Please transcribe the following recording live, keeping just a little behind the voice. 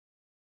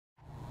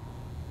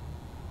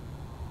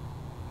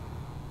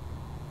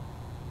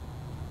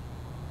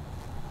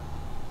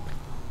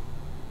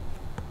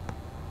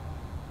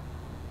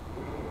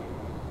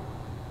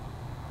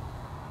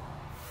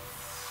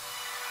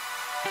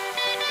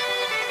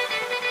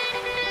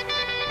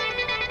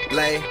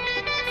Lay.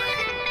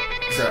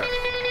 Sir.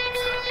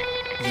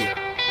 Yeah.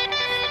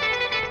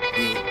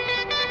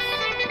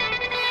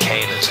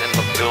 Kane is in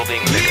the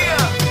building, nigga.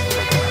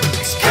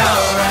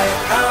 Alright,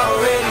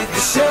 already the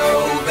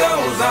show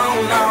goes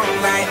on all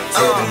night.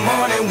 Till the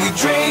morning we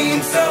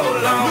dream so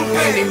long.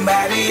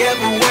 Anybody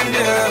ever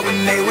wonder when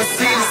they would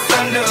see the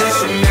sun? Just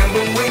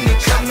remember when you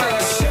come to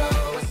the show.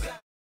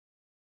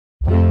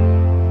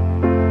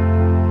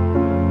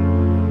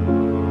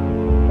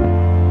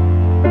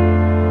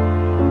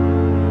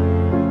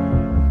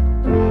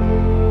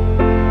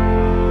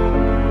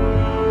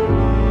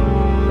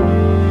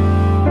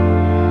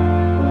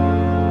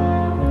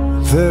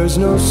 There's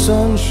no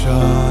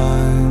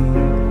sunshine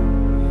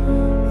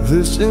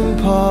this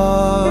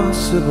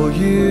impossible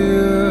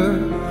year,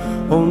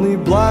 only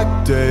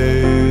black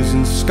days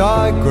and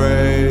sky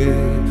gray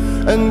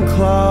and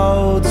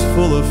clouds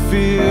full of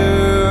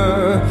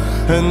fear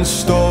and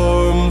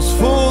storms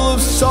full of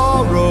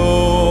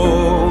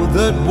sorrow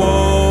that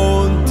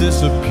won't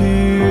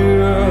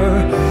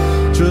disappear.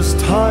 Just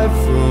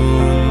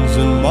typhoons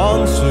and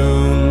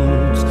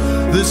monsoons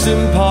this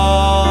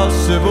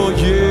impossible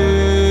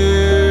year.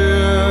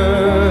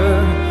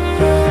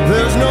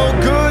 There's no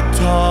good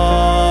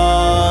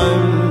times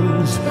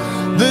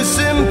this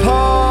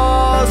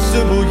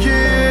impossible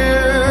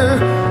year.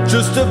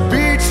 Just a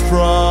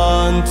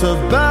beachfront of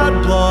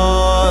bad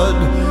blood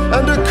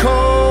and a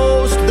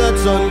coast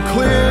that's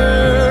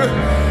unclear.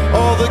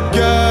 All the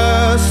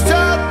guests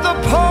at the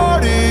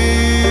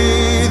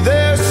party,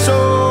 they're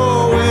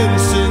so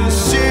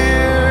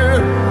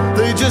insincere.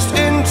 They just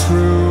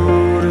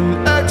intrude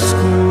and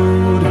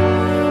exclude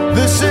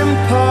this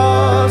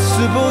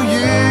impossible year.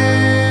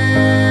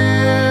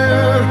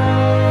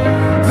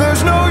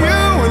 There's no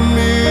you and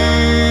me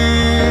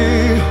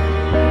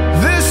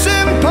this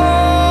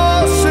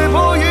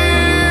impossible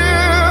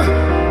year.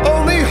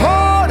 Only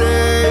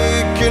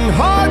heartache and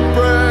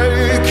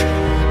heartbreak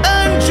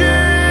and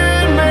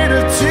gin made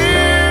of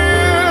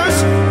tears.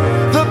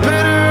 The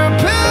bitter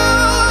pill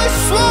I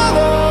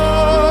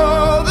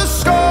swallow, the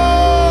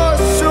scar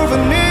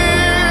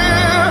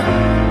souvenir,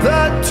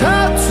 that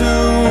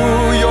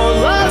tattoo, your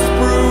last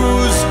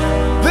bruise,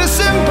 this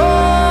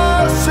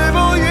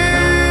impossible year.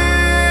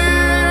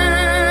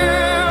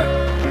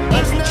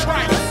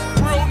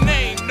 Real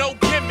name, no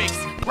gimmicks.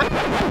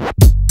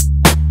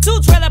 Two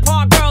trailer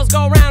park girls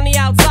go round the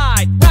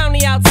outside, round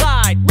the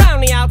outside,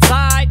 round the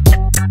outside.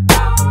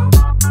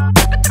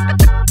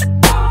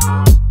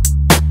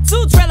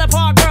 Two trailer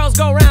park girls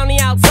go round the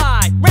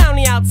outside, round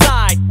the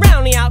outside,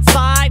 round the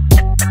outside.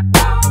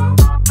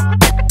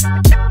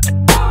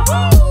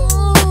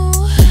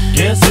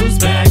 Guess who's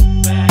back?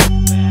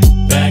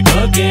 Back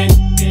again.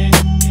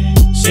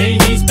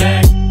 Shady's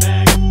back.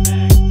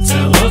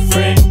 Tell a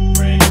friend.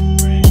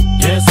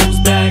 Guess who's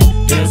back?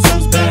 Guess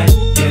who's back?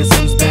 Guess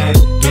who's back?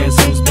 Guess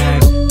who's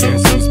back?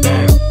 Guess who's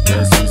back?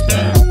 Guess who's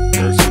back?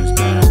 Guess who's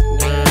back?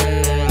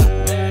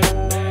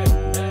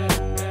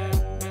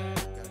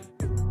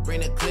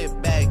 Bring the clip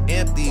back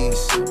empties.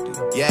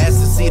 You asked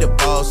to see the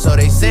ball, so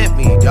they sent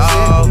me,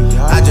 dawg.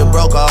 I just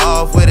broke her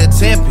off with a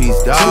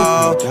 10-piece,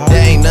 dawg.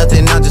 There ain't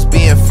nothing, I'm just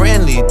being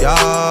friendly,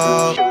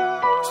 dawg.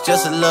 It's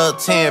just a little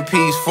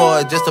 10-piece for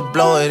it, just to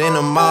blow it in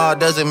the mall.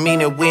 Doesn't mean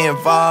that we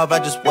involved. I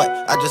just put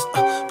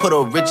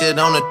a Richard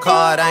on the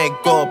card. I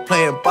ain't going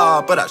playing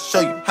ball, but I'll show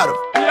you how to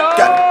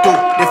gotta do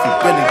it if you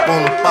really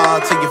wanna fall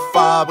till you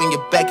fall when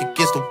you're back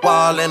against the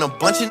wall. And a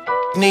bunch of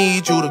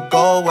need you to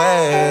go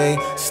away.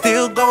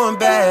 Still going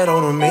bad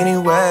on them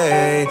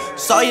anyway.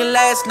 Saw you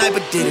last night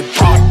but did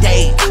it all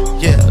day.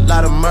 Yeah, a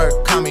lot of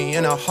murk caught me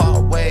in a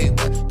hard way,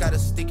 but got a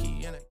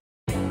sticky in it.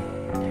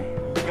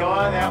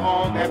 You're the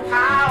only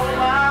power.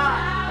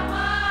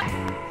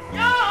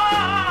 You're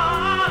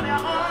the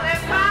only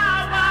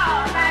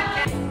power that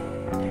can.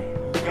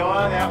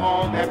 You're the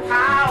only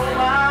power.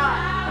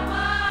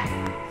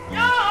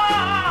 You're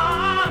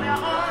the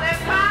only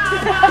power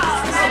that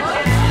can.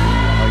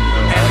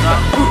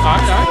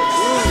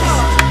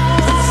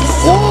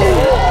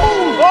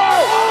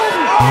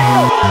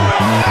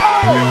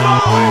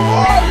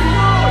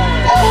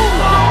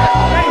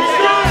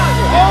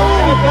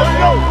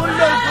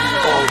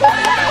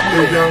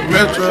 Young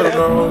Metro, I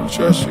don't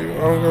trust you,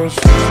 I'm gonna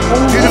shoot you.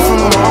 Get it from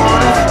the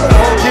morning,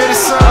 get it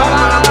sun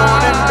when I'm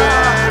on in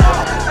bed.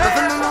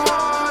 Nothing in the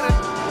water.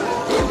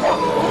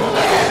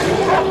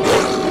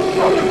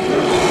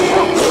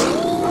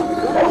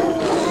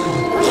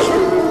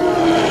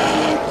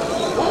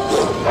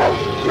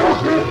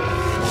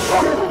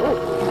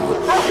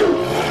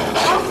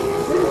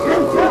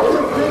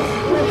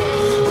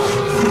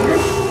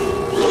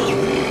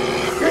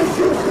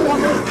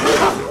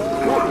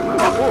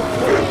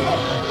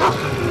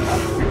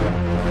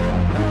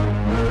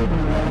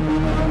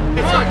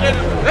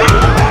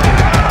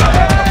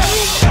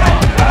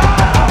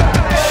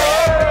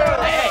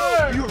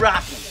 You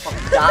rockin',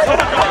 fucking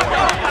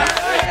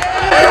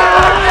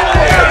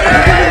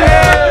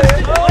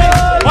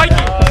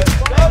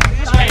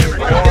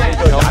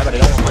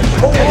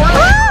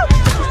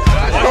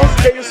Don't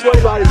get your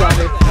sweaty bodies out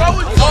there.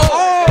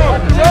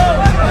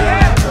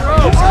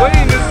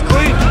 clean, this is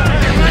clean.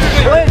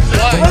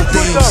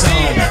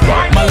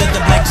 My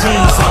leather black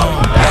jeans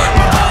on,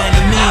 my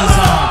body knees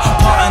on,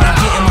 part and I'm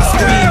getting my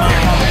scream on.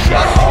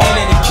 Ain't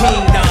it the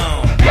kingdom?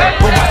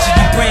 But watch it,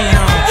 you brain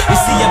on. You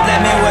see a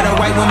black man with a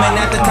white woman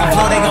at the top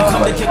floor, they gon'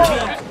 come to your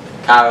king.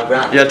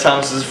 Yeah,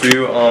 Thomas, this is for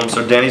you.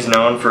 So Danny's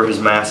known for his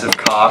massive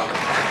cock.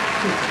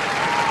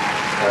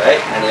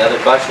 Alright, any other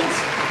questions?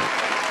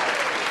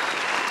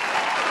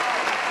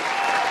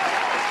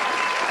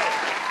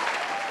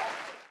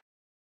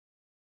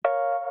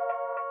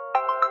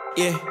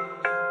 Yeah.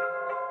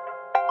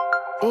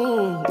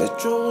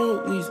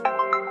 Metro Weezy.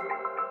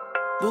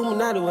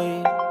 Booming out the way.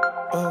 We've done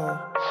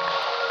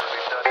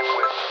it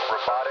with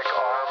robotic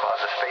arm on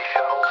the space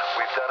shuttle.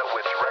 We've done it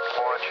with direct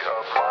launch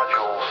of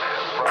modules.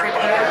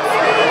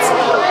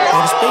 On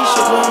the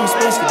spaceship, where I'm a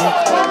space cadet.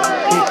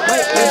 Big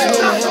white legend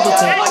in my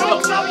habitat.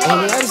 And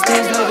a lot of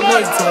things like a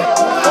laser tag.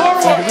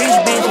 For the rich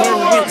bitch, I'm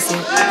a rich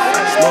set.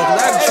 Smoke a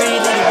lot of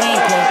trees in the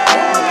weed pack.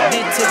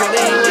 Big tickle,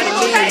 they ain't with a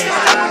million.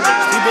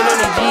 Sleeping on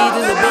the G's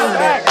is a boom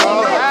back.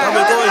 I've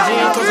been going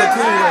jeans cause I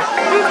cool rap.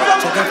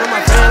 Check out for my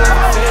fan like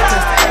a fan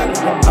test.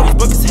 I was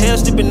broke as hell,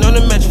 sleeping on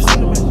the mattress.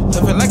 I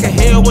felt like a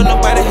hell when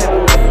nobody had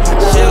it.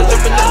 Shells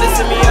jumping up, they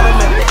send me out of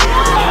map.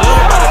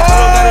 Love about the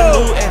color, got a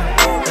new ad.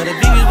 Now the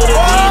BB's with a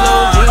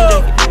D-long jean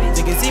jacket.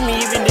 They can see me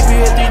even if you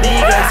had 3D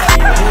glasses.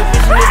 I'm a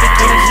bitch in the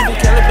bikini, she from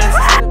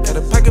Calabasas. Got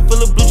a pocket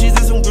full of blue cheese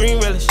and some green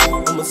relish.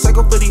 I'm a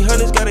psycho for these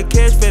hunters, got a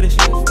cash fetish.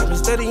 I've been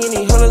studying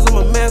these hunters, I'm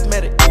a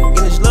mathematic. And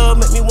this love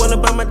make me wanna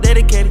buy my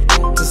dedicated.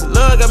 Since the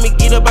love got me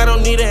geeked up, I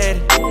don't need a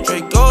addict.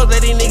 Trade goals,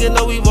 let these niggas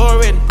know we've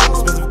already.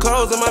 Expensive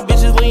clothes on my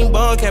bitches, we ain't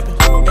ball capping.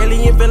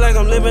 Alien feel like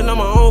I'm living on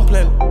my own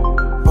planet.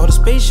 Bought a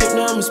spaceship,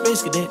 now I'm a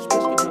space cadet.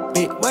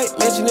 Big white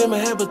mansion in my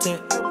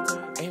habitat.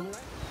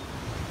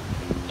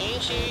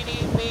 Ain't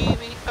shady,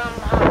 baby, I'm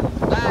hot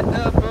like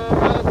the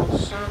prodigal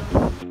son.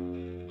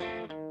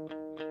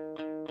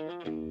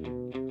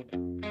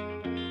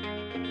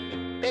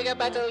 Big up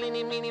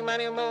Bartolini, meeny,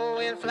 money, mo,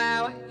 and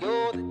flower.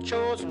 You're the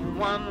chosen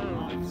one.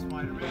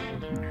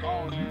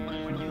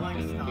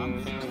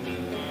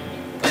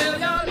 Well,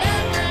 your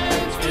left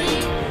hand's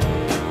free,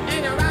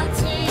 and your right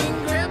hand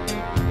grip.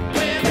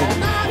 With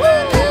another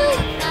left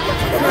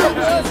hand,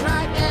 just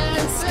right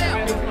and slip.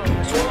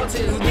 Towards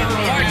his gun.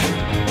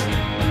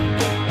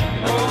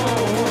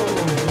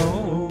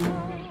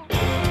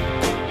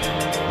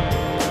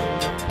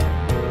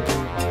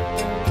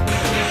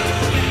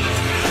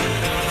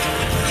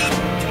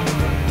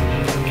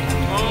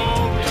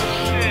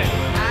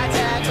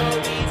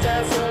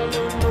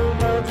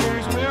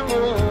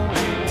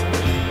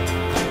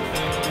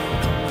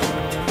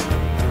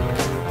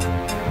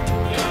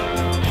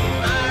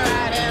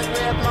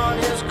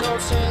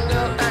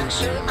 Single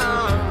action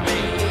on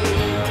me.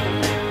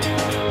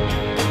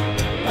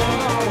 Oh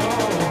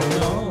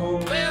no.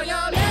 Well,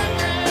 your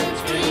left hand's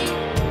free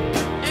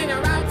and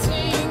your right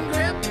hand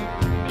grip.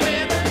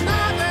 With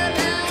another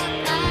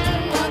left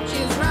hand, watch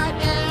his right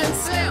hand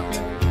slip.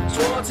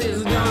 Swords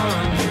is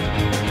gone.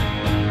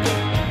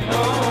 Oh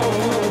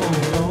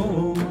no.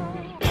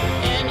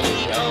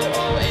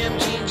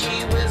 N-E-O-O-M-G-G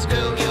Wiz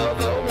girl, you're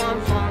the one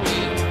for me.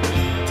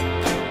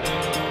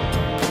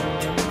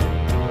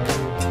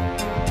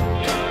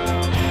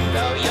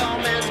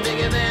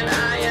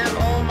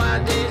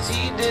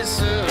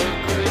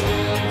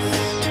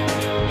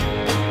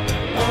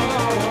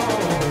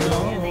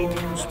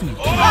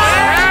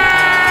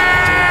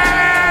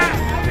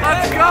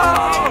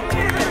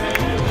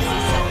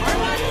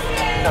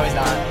 No, he's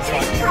not.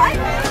 He's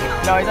driving.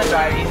 No, he's not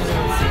driving. He's just in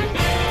the seat.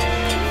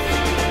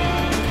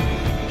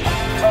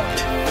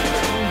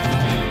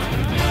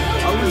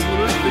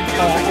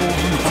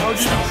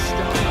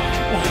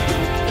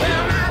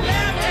 Well, my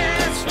left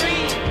hand's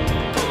free.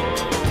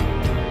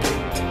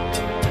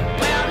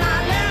 Well, my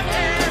left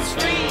hand's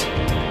free.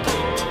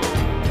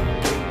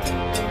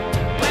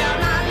 Well,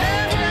 my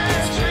left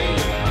hand's free.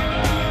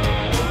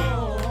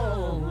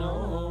 Oh no.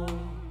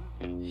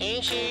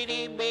 Ain't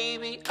shady,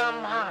 baby,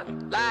 I'm hot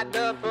like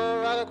the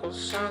prodigal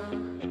son.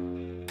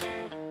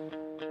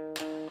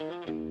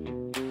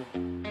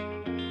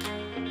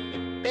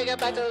 Big up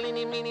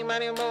Bartolini, meeny,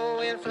 money, mo,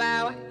 and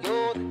flower.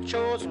 You're the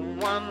chosen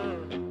one.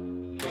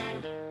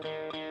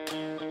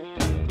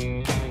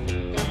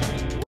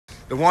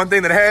 The one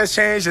thing that has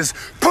changed is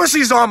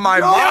pussy's on my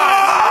mind.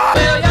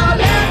 Well, your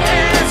left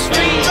hand's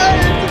free.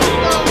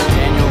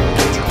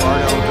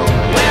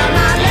 Well,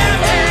 my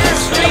left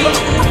hand's free.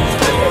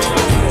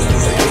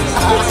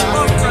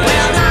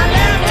 Well, my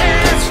left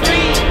hand's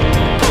free.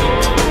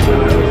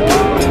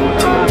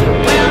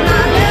 Well,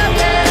 my left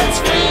hand's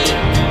free.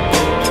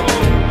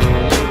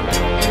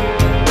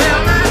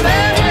 Well, my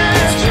left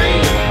hand's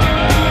free.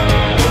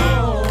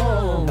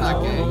 Not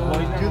gay.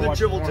 Do the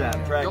triple tap.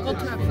 Double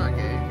tap's not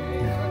gay.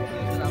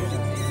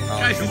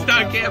 Guys, it's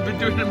not gay. I've been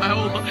doing it my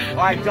whole life.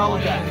 Alright, double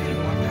tap.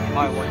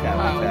 Alright, one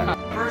tap.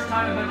 First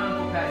time I met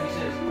Uncle Pat, he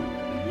says,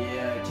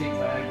 "Yeah, I take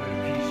Viagra to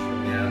peace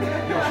from you."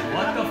 Yo,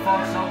 what the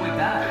fuck's up with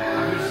that? I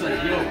was just like,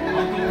 yo,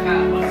 Uncle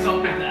Pat, what's up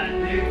with that,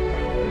 dude?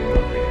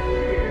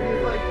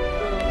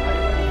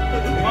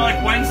 We're like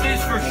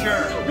Wednesdays for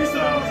sure. So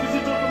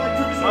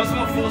I was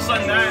going full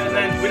Sun that, and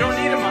then we don't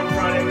need him on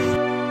Friday.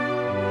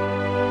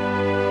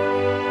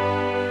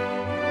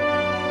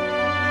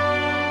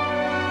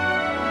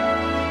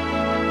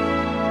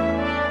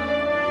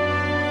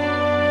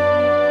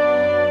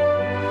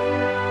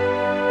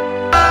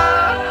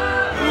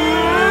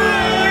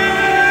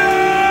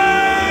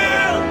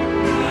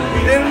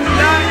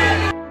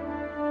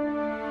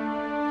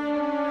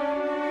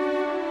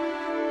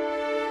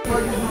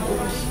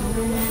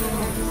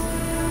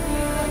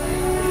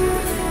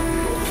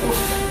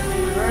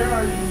 Where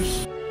are you?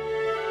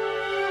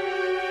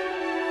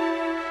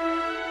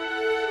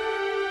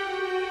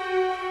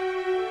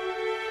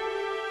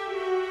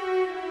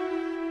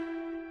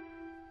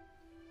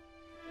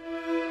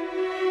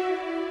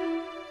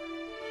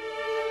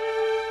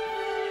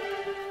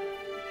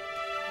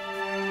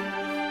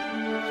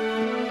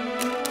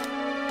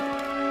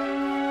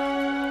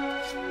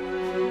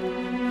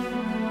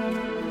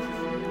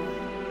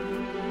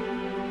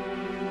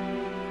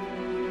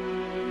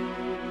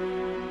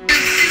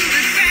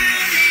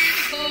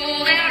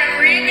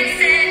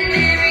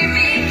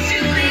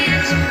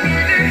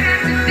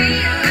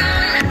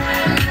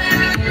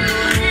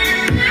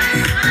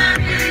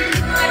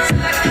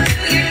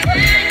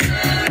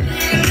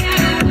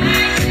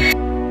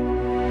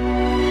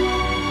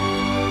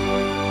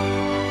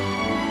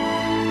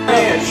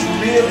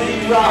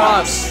 Really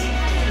rocks.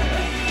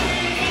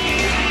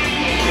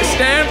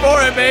 Stand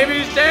for it,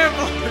 baby. Stand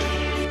for it.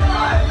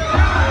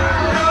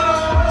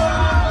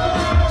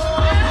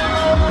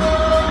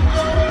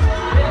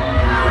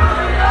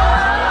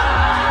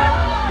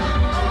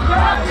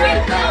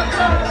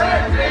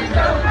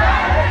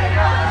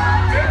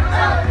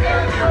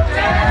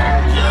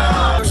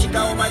 She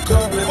got on my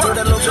clothes, and told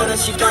that little girl that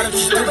she got it,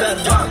 just do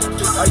that.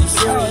 Are you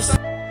serious?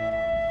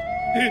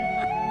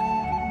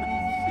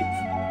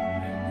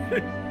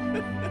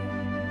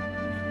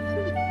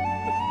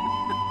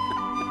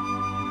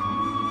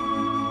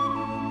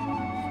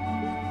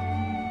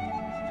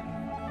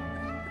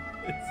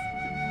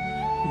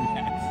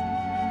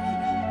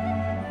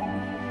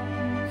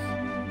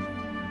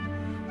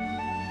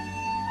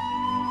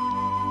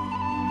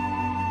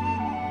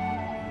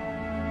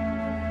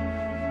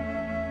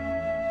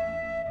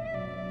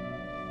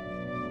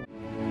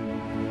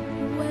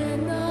 When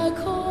the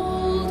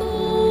cold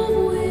of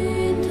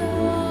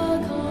winter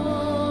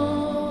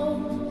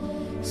comes,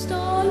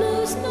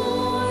 starless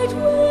night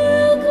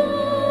will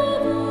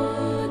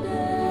cover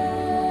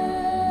day.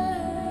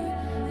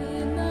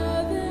 In the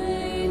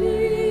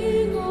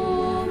veiling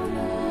of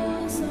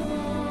the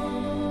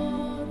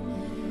sun,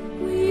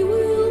 we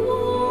will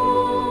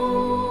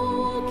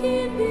walk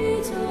in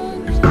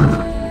bitterness.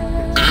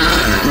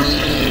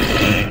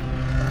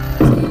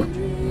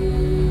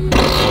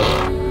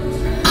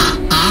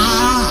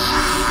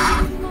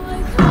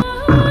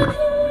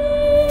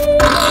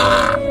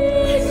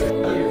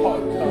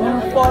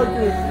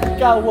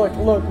 God,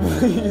 look,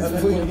 please.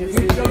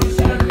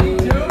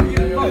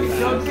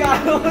 God,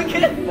 look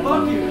at it.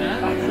 Fuck you,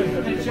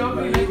 man. It's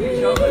jumping, make me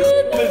jump.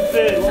 What's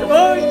this?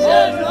 Oh,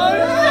 shit!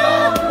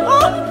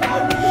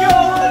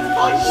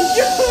 Oh,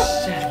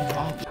 shit!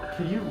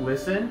 Can you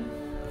listen?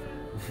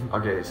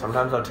 Okay,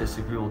 sometimes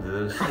autistic people do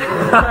this.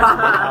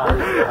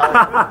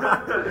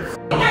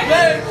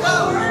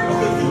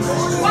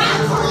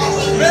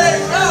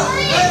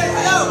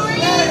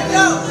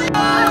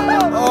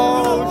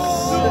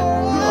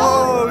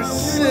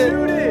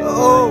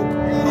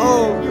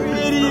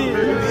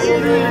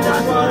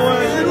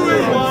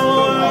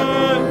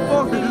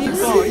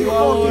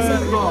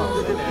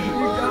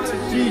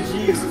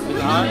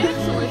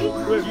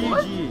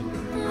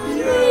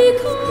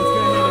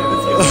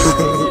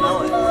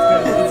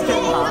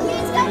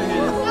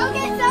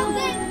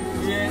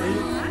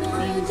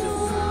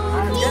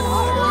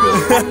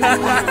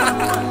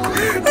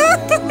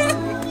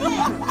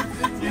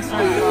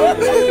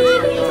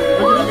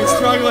 He's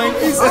struggling.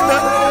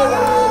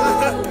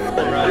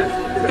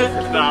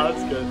 Nah,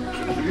 that's good.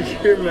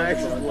 Your Max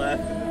is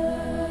laughing.